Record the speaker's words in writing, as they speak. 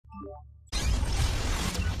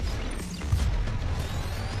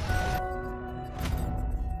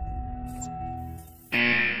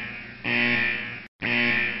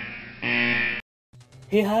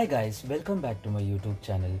Hey hi guys, welcome back to my YouTube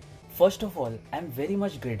channel. First of all, I'm very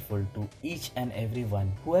much grateful to each and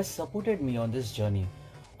everyone who has supported me on this journey.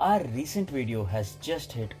 Our recent video has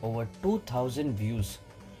just hit over 2000 views.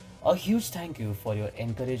 A huge thank you for your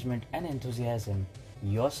encouragement and enthusiasm.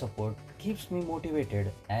 Your support keeps me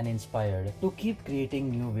motivated and inspired to keep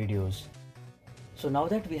creating new videos. So now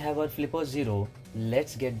that we have our Flipperzero,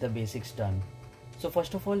 let's get the basics done. So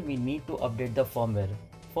first of all, we need to update the firmware.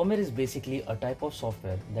 Firmware is basically a type of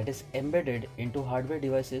software that is embedded into hardware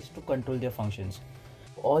devices to control their functions.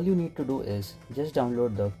 All you need to do is just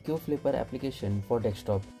download the QFlipper application for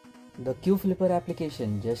desktop. The QFlipper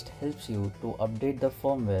application just helps you to update the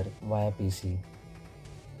firmware via PC.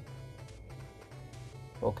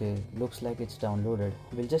 Okay, looks like it's downloaded.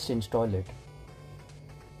 We'll just install it.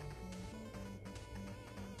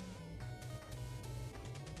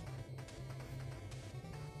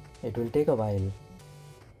 It will take a while.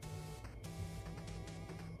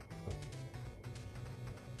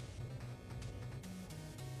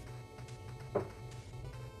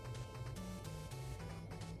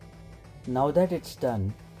 Now that it's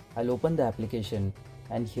done, I'll open the application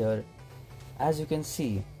and here, as you can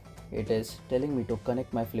see, it is telling me to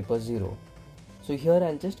connect my Flipperzero. So here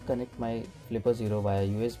I'll just connect my Flipperzero via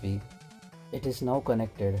USB. It is now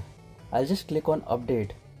connected. I'll just click on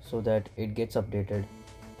update so that it gets updated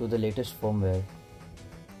to the latest firmware.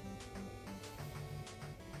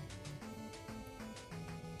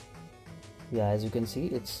 Yeah, as you can see,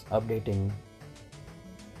 it's updating.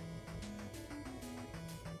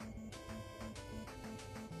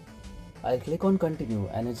 I'll click on continue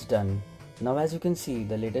and it's done. Now as you can see,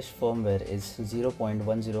 the latest firmware is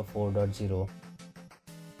 0.104.0.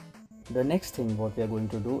 The next thing what we are going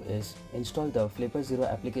to do is install the Flipperzero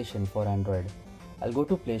application for Android. I'll go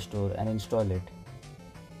to Play Store and install it.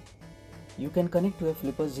 You can connect your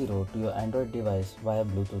Flipperzero to your Android device via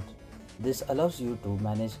Bluetooth. This allows you to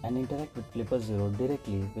manage and interact with Flipperzero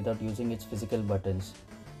directly without using its physical buttons.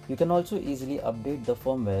 You can also easily update the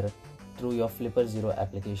firmware through your Flipperzero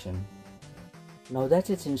application. Now that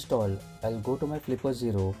it's installed, I'll go to my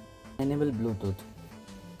Flipperzero, enable Bluetooth.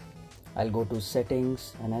 I'll go to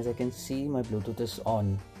settings and as I can see my Bluetooth is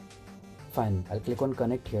on. Fine, I'll click on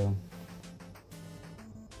connect here.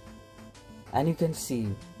 And you can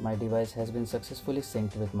see my device has been successfully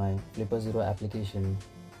synced with my Flipperzero application.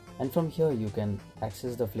 And from here you can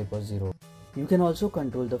access the Flipperzero. You can also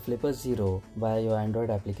control the Flipperzero via your Android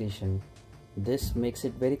application. This makes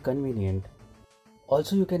it very convenient.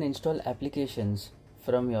 Also, you can install applications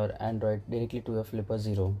from your Android directly to your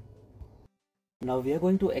Flipperzero. Now we are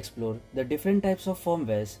going to explore the different types of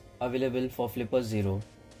firmwares available for Flipperzero.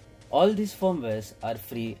 All these firmwares are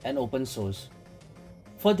free and open source.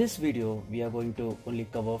 For this video, we are going to only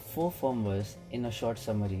cover 4 firmwares in a short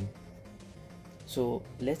summary. So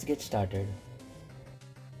let's get started.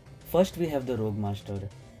 First we have the Rogue Master.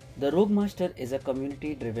 The Rogue Master is a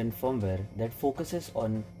community-driven firmware that focuses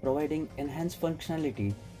on providing enhanced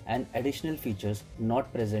functionality and additional features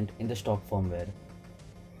not present in the stock firmware.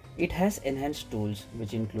 It has enhanced tools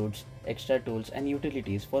which includes extra tools and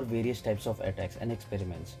utilities for various types of attacks and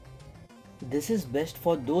experiments. This is best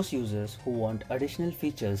for those users who want additional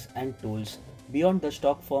features and tools beyond the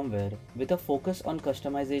stock firmware with a focus on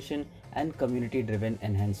customization and community-driven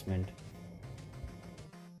enhancement.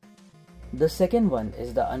 The second one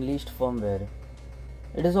is the Unleashed firmware.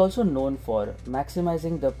 It is also known for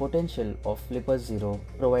maximizing the potential of Flipperzero,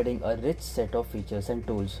 providing a rich set of features and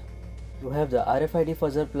tools. You have the RFID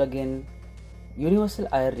fuzzer plugin, universal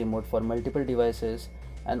IR remote for multiple devices,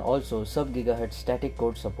 and also sub-gigahertz static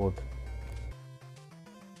code support.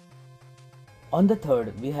 On the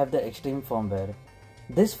third, we have the Extreme firmware.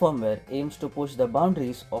 This firmware aims to push the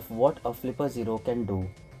boundaries of what a Flipperzero can do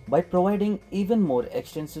by providing even more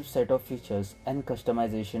extensive set of features and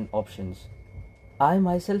customization options. I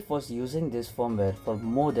myself was using this firmware for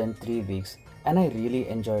more than 3 weeks and I really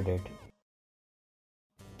enjoyed it.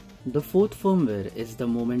 The fourth firmware is the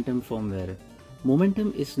Momentum firmware.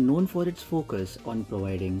 Momentum is known for its focus on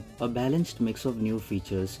providing a balanced mix of new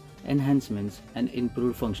features, enhancements and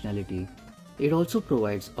improved functionality. It also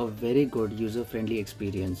provides a very good user-friendly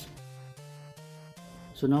experience.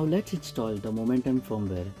 So now let's install the Momentum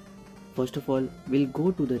firmware. First of all, we'll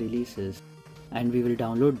go to the releases and we will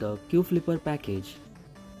download the QFlipper package.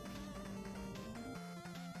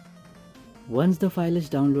 Once the file is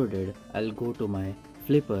downloaded, I'll go to my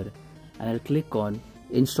Flipper and I'll click on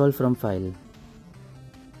Install from File.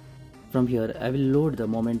 From here, I will load the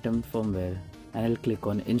Momentum firmware and I'll click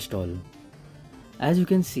on Install. As you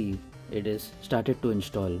can see, it is started to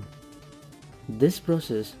install. This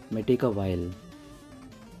process may take a while.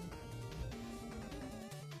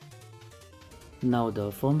 Now the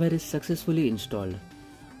firmware is successfully installed.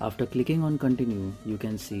 After clicking on continue, you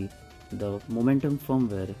can see the Momentum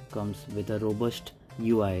firmware comes with a robust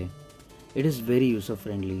UI. It is very user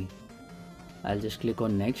friendly. I'll just click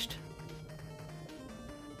on next.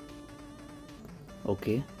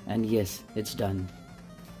 Okay, and yes, it's done.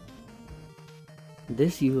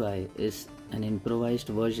 This UI is an improvised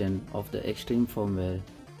version of the Extreme firmware.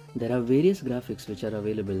 There are various graphics which are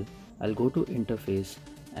available. I'll go to interface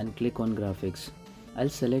and click on graphics. I'll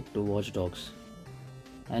select to Watch Dogs.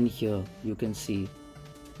 And here you can see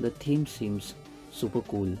the theme seems super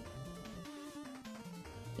cool.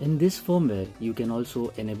 In this firmware, you can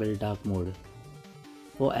also enable dark mode.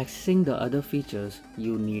 For accessing the other features,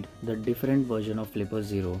 you need the different version of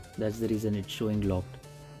Flipperzero. That's the reason it's showing locked.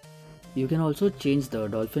 You can also change the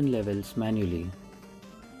dolphin levels manually.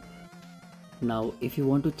 Now, if you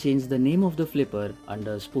want to change the name of the flipper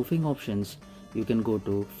under spoofing options, you can go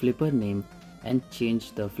to flipper name and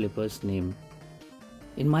change the flipper's name.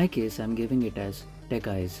 In my case, I'm giving it as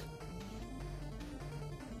Tech-Eyez.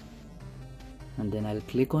 And then I'll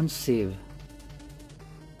click on save.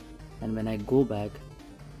 And when I go back,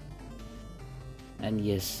 and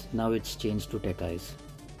yes, now it's changed to Tech-Eyez.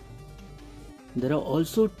 There are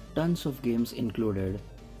also tons of games included,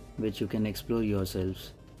 which you can explore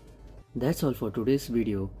yourselves. That's all for today's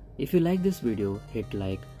video. If you like this video, hit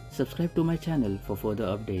like, subscribe to my channel for further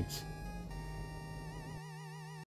updates.